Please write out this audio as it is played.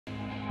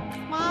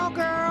Smile,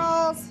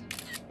 girls.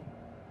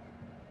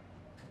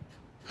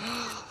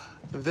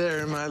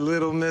 There, my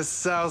little Miss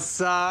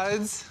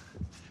Southsides.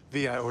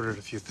 V, I ordered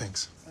a few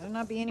things. Better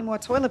not be any more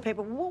toilet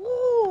paper.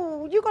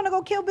 Woo! You gonna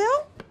go kill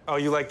Bill? Oh,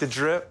 you like the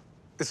drip?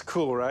 It's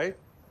cool, right?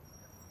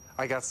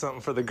 I got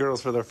something for the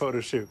girls for their photo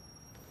shoot.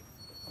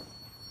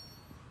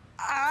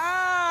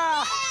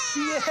 Ah!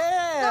 Yes!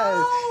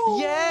 No!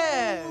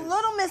 Yes!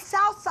 Little Miss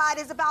Southside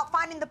is about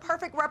finding the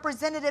perfect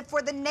representative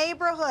for the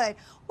neighborhood.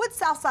 What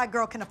Southside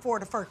girl can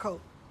afford a fur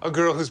coat? A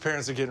girl whose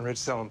parents are getting rich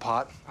selling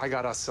pot. I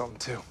got us something,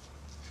 too.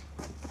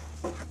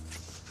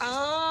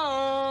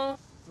 Oh!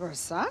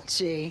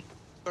 Versace?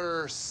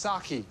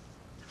 Versocky.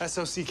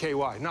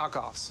 S-O-C-K-Y,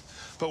 knockoffs.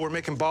 But we're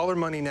making baller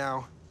money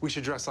now. We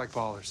should dress like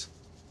ballers.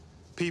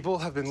 People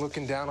have been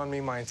looking down on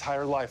me my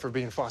entire life for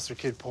being foster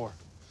kid poor.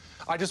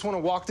 I just want to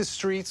walk the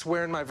streets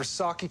wearing my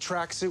Versocky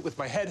tracksuit with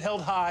my head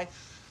held high,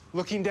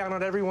 looking down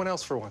on everyone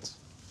else for once.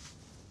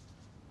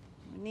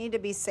 You need to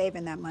be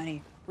saving that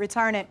money.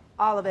 Return it,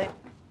 all of it.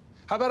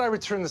 How about I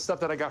return the stuff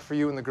that I got for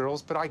you and the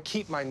girls, but I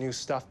keep my new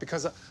stuff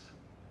because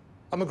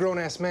I'm a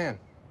grown-ass man,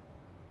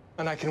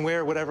 and I can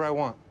wear whatever I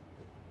want.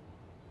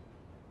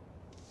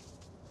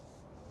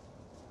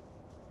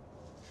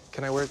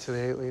 Can I wear it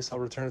today at least? I'll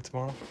return it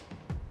tomorrow.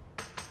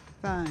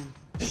 Fine.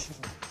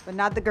 But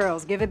not the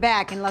girls. Give it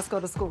back and let's go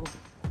to school.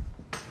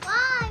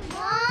 Why,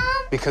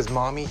 Mom? Because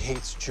Mommy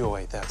hates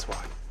joy, that's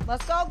why.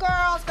 Let's go,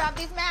 girls. Grab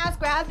these masks,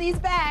 grab these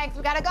bags.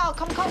 We gotta go.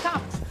 Come.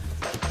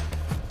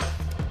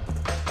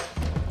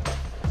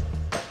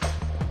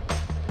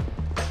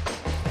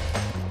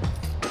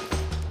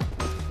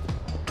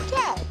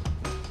 Dad,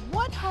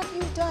 what have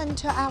you done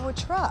to our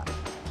truck?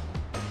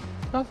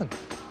 Nothing.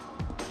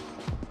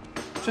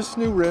 Just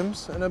new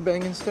rims and a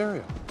banging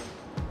stereo.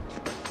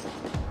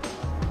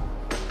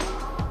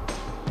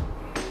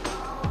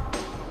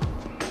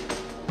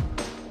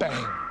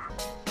 Bang.